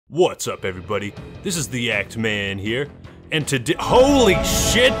What's up, everybody? This is the Act Man here, and today— holy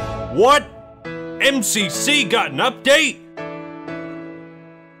shit! What? MCC got an update?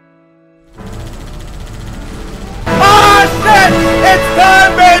 Oh shit! It's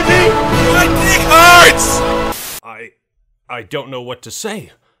time, baby! My dick hurts! I don't know what to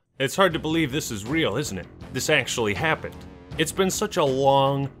say. It's hard to believe this is real, isn't it? This actually happened. It's been such a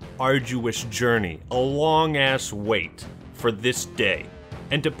long, arduous journey, a long-ass wait for this day.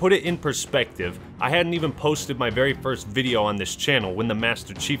 And to put it in perspective, I hadn't even posted my very first video on this channel when the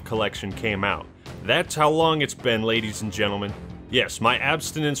Master Chief Collection came out. That's how long it's been, ladies and gentlemen. Yes, my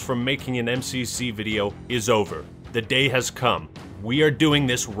abstinence from making an MCC video is over. The day has come. We are doing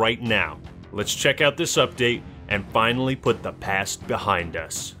this right now. Let's check out this update and finally put the past behind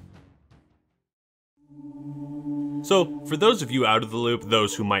us. So, for those of you out of the loop,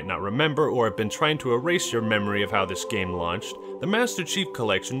 those who might not remember or have been trying to erase your memory of how this game launched, the Master Chief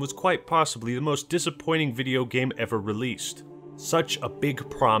Collection was quite possibly the most disappointing video game ever released. Such a big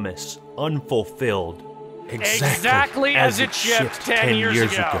promise, unfulfilled. Exactly as it shipped 10 years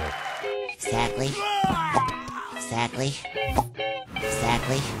ago. Exactly.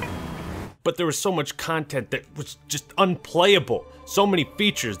 But there was so much content that was just unplayable. So many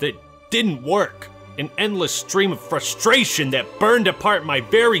features that didn't work. An endless stream of frustration that burned apart my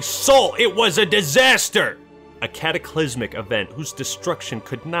very soul. It was a disaster! A cataclysmic event whose destruction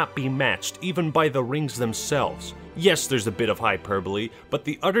could not be matched even by the rings themselves. Yes, there's a bit of hyperbole, but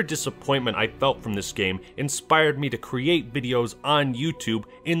the utter disappointment I felt from this game inspired me to create videos on YouTube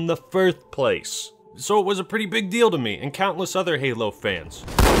in the first place. So it was a pretty big deal to me and countless other Halo fans.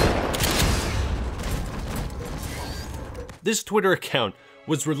 This Twitter account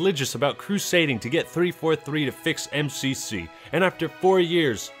was religious about crusading to get 343 to fix MCC, and after 4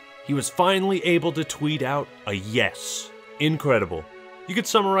 years, he was finally able to tweet out a yes. Incredible. You could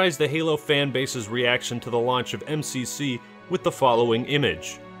summarize the Halo fanbase's reaction to the launch of MCC with the following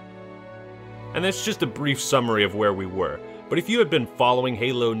image. And that's just a brief summary of where we were. But if you had been following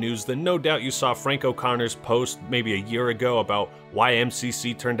Halo news, then no doubt you saw Frank O'Connor's post maybe a year ago about why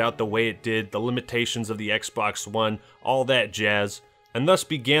MCC turned out the way it did, the limitations of the Xbox One, all that jazz. And thus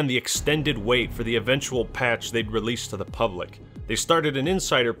began the extended wait for the eventual patch they'd release to the public. They started an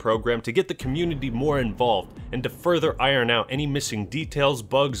insider program to get the community more involved and to further iron out any missing details,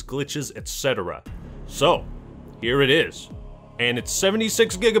 bugs, glitches, etc. So, here it is. And it's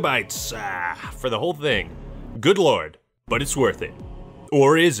 76 gigabytes for the whole thing. Good lord, but it's worth it.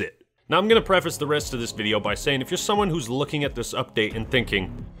 Or is it? Now I'm gonna preface the rest of this video by saying if you're someone who's looking at this update and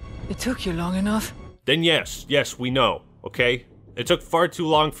thinking, It took you long enough? then yes, we know, okay? It took far too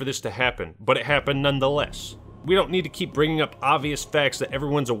long for this to happen, but it happened nonetheless. We don't need to keep bringing up obvious facts that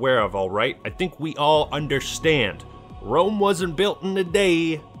everyone's aware of, alright? I think we all understand. Rome wasn't built in a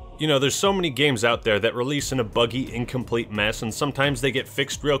day. You know, there's so many games out there that release in a buggy, incomplete mess, and sometimes they get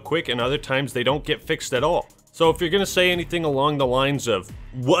fixed real quick, and other times they don't get fixed at all. So if you're gonna say anything along the lines of,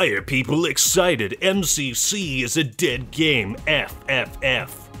 why are people excited? MCC is a dead game,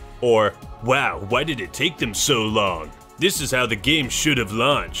 FFF. Or, wow, why did it take them so long? This is how the game should have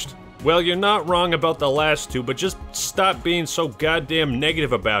launched. Well, you're not wrong about the last two, but just stop being so goddamn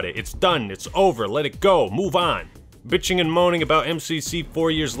negative about it. It's done, it's over, let it go, move on. Bitching and moaning about MCC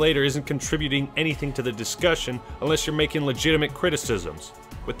 4 years later isn't contributing anything to the discussion unless you're making legitimate criticisms.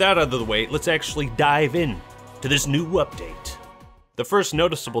 With that out of the way, let's actually dive in to this new update. The first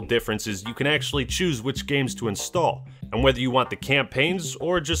noticeable difference is you can actually choose which games to install, and whether you want the campaigns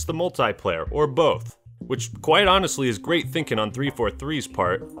or just the multiplayer, or both. Which, quite honestly, is great thinking on 343's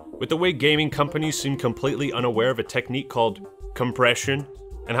part, with the way gaming companies seem completely unaware of a technique called compression,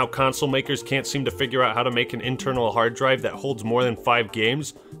 and how console makers can't seem to figure out how to make an internal hard drive that holds more than 5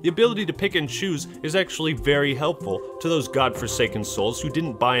 games. The ability to pick and choose is actually very helpful to those godforsaken souls who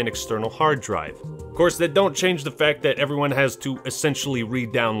didn't buy an external hard drive. Of course, that don't change the fact that everyone has to essentially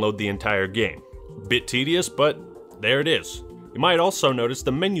re-download the entire game. Bit tedious, but there it is. You might also notice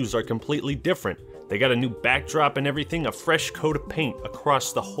the menus are completely different. They got a new backdrop and everything, a fresh coat of paint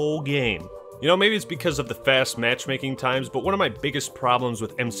across the whole game. You know, maybe it's because of the fast matchmaking times, but one of my biggest problems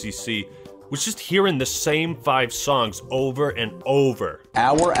with MCC was just hearing the same 5 songs over and over.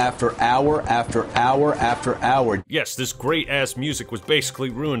 Hour after hour after hour after hour. Yes, this great-ass music was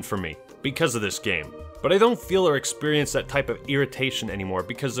basically ruined for me because of this game. But I don't feel or experience that type of irritation anymore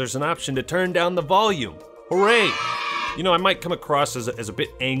because there's an option to turn down the volume. Hooray! You know, I might come across as a bit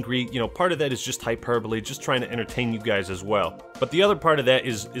angry. You know, part of that is just hyperbole, just trying to entertain you guys as well. But the other part of that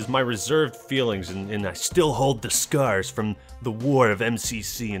is my reserved feelings, and I still hold the scars from the war of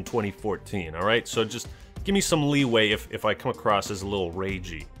MCC in 2014, alright? So just give me some leeway if I come across as a little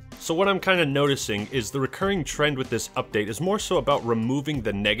ragey. So what I'm kind of noticing is the recurring trend with this update is more so about removing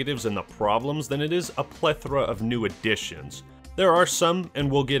the negatives and the problems than it is a plethora of new additions. There are some,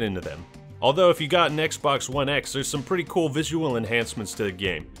 and we'll get into them. Although if you got an Xbox One X, there's some pretty cool visual enhancements to the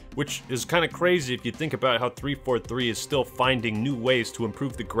game, which is kind of crazy if you think about how 343 is still finding new ways to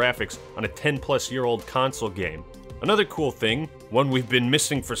improve the graphics on a 10-plus-year-old console game. Another cool thing, one we've been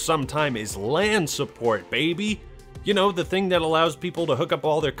missing for some time, is LAN support, baby! You know, the thing that allows people to hook up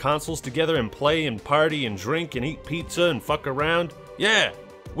all their consoles together and play and party and drink and eat pizza and fuck around? Yeah!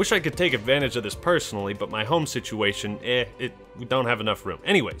 Wish I could take advantage of this personally, but my home situation, we don't have enough room.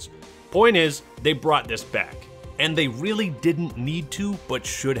 Anyways, point is, they brought this back. And they really didn't need to, but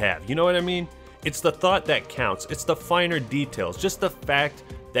should have. You know what I mean? It's the thought that counts. It's the finer details. Just the fact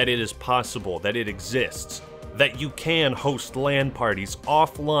that it is possible, that it exists, that you can host LAN parties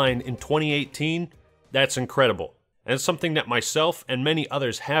offline in 2018, that's incredible. And it's something that myself and many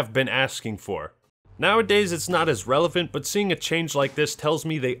others have been asking for. Nowadays it's not as relevant, but seeing a change like this tells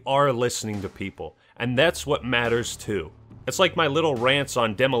me they are listening to people, and that's what matters too. It's like my little rants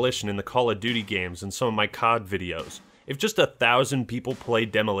on demolition in the Call of Duty games and some of my COD videos. If just 1,000 people play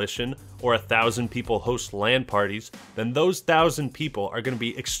demolition, or 1,000 people host LAN parties, then those 1,000 people are going to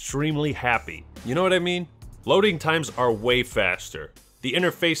be extremely happy. You know what I mean? Loading times are way faster. The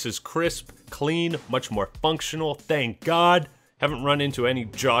interface is crisp, clean, much more functional, thank God. Haven't run into any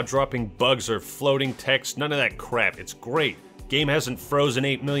jaw-dropping bugs or floating text, none of that crap, it's great. Game hasn't frozen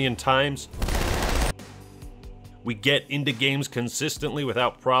 8 million times. We get into games consistently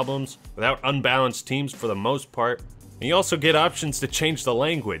without problems, without unbalanced teams for the most part. And you also get options to change the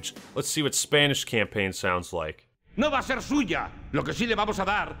language. Let's see what Spanish campaign sounds like. No va a ser suya. Lo que sí le vamos a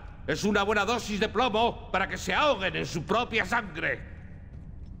dar es una buena dosis de plomo para que se ahoguen en su propia sangre.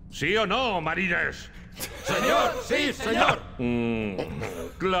 ¿Sí o no, marines? Señor, sí, señor.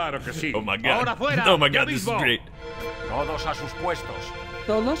 Claro que sí. Oh my God. Ahora fuera. Oh my God, this is great. Todos a sus puestos.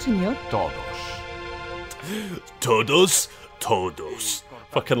 ¿Todos, señor? Todos. Todos? Todos.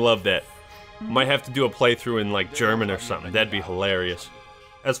 Fucking love that. Might have to do a playthrough in like German or something, that'd be hilarious.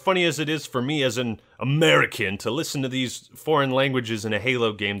 As funny as it is for me as an American to listen to these foreign languages in a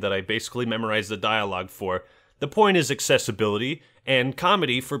Halo game that I basically memorized the dialogue for, the point is accessibility and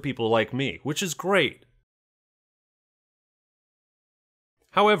comedy for people like me, which is great.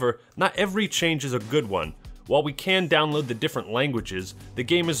 However, not every change is a good one. While we can download the different languages, the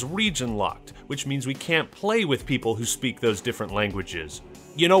game is region locked, which means we can't play with people who speak those different languages.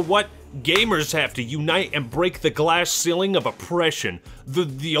 You know what? Gamers have to unite and break the glass ceiling of oppression.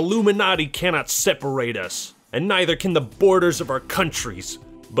 The Illuminati cannot separate us, and neither can the borders of our countries.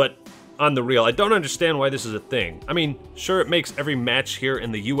 But on the real, I don't understand why this is a thing. I mean, sure, it makes every match here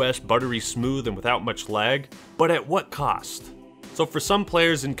in the US buttery smooth and without much lag, but at what cost? So for some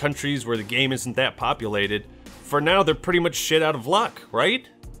players in countries where the game isn't that populated, for now they're pretty much shit out of luck, right?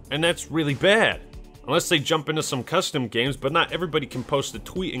 And that's really bad. Unless they jump into some custom games, but not everybody can post a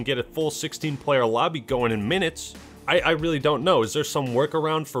tweet and get a full 16-player lobby going in minutes. I really don't know. Is there some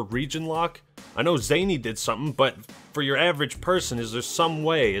workaround for region lock? I know Zany did something, but for your average person, is there some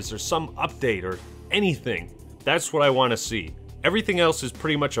way? Is there some update or anything? That's what I want to see. Everything else is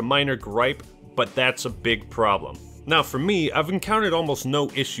pretty much a minor gripe, but that's a big problem. Now for me, I've encountered almost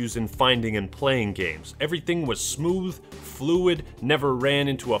no issues in finding and playing games. Everything was smooth, fluid, never ran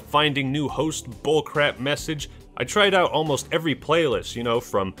into a finding new host bullcrap message. I tried out almost every playlist, you know,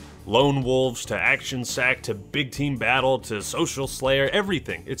 from Lone Wolves to Action Sack to Big Team Battle to Social Slayer,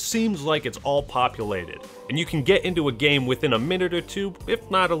 everything. It seems like it's all populated. And you can get into a game within a minute or two, if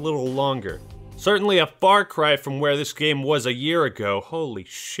not a little longer. Certainly a far cry from where this game was a year ago, holy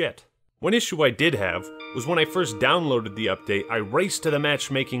shit. One issue I did have was when I first downloaded the update, I raced to the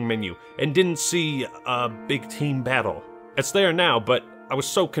matchmaking menu and didn't see a Big Team Battle. It's there now, but I was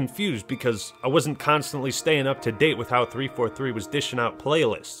so confused because I wasn't constantly staying up to date with how 343 was dishing out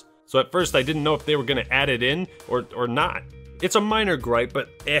playlists. So at first I didn't know if they were gonna add it in or not. It's a minor gripe, but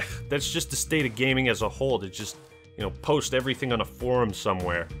that's just the state of gaming as a whole to just, you know, post everything on a forum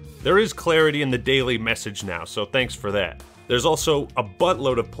somewhere. There is clarity in the daily message now, so thanks for that. There's also a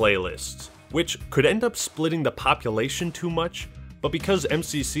buttload of playlists, which could end up splitting the population too much, but because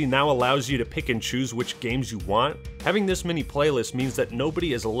MCC now allows you to pick and choose which games you want, having this many playlists means that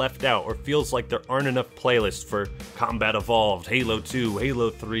nobody is left out or feels like there aren't enough playlists for Combat Evolved, Halo 2, Halo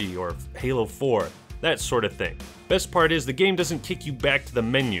 3, or Halo 4, that sort of thing. Best part is the game doesn't kick you back to the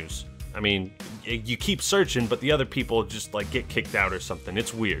menus. I mean, you keep searching, but the other people just like get kicked out or something.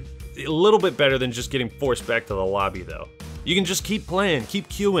 It's weird. A little bit better than just getting forced back to the lobby though. You can just keep playing, keep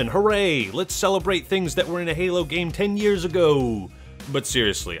queuing, hooray! Let's celebrate things that were in a Halo game 10 years ago! But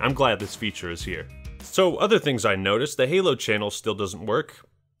seriously, I'm glad this feature is here. So, other things I noticed, the Halo channel still doesn't work.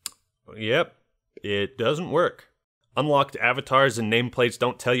 Yep, it doesn't work. Unlocked avatars and nameplates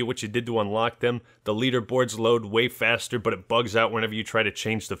don't tell you what you did to unlock them. The leaderboards load way faster, but it bugs out whenever you try to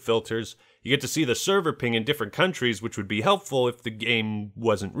change the filters. You get to see the server ping in different countries, which would be helpful if the game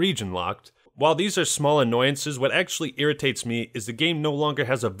wasn't region locked. While these are small annoyances, what actually irritates me is the game no longer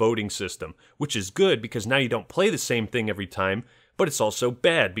has a voting system, which is good because now you don't play the same thing every time, but it's also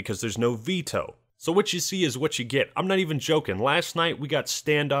bad because there's no veto. So what you see is what you get. I'm not even joking. Last night we got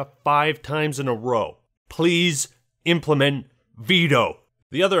standoff 5 times in a row. Please implement veto.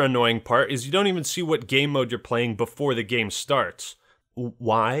 The other annoying part is you don't even see what game mode you're playing before the game starts.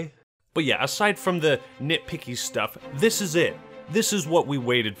 Why? But yeah, aside from the nitpicky stuff, this is it. This is what we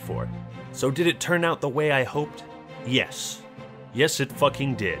waited for. So did it turn out the way I hoped? Yes. Yes, it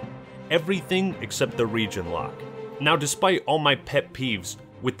fucking did. Everything except the region lock. Now, despite all my pet peeves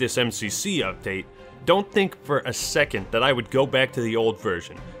with this MCC update, don't think for a second that I would go back to the old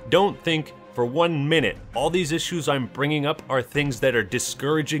version. Don't think for 1 minute all these issues I'm bringing up are things that are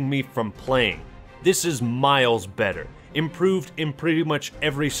discouraging me from playing. This is miles better. Improved in pretty much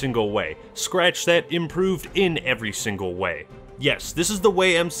every single way. Scratch that, improved in every single way. Yes, this is the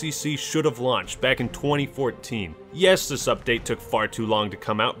way MCC should have launched back in 2014. Yes, this update took far too long to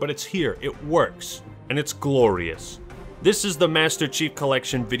come out, but it's here, it works, and it's glorious. This is the Master Chief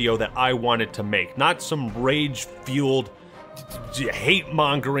Collection video that I wanted to make, not some rage-fueled,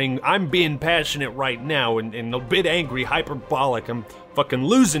 hate-mongering, I'm being passionate right now and a bit angry, hyperbolic, I'm fucking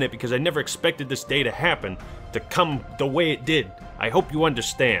losing it because I never expected this day to happen, to come the way it did. I hope you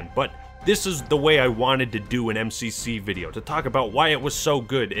understand, but this is the way I wanted to do an MCC video, to talk about why it was so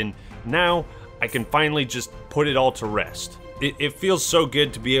good, and now I can finally just put it all to rest. It feels so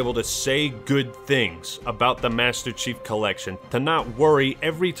good to be able to say good things about the Master Chief Collection, to not worry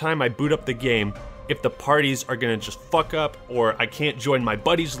every time I boot up the game if the parties are gonna just fuck up, or I can't join my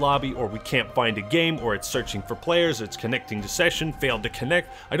buddy's lobby, or we can't find a game, or it's searching for players, it's connecting to session, failed to connect.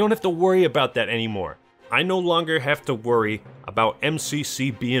 I don't have to worry about that anymore. I no longer have to worry about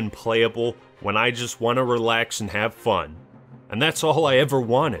MCC being playable when I just want to relax and have fun. And that's all I ever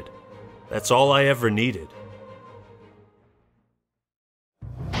wanted. That's all I ever needed.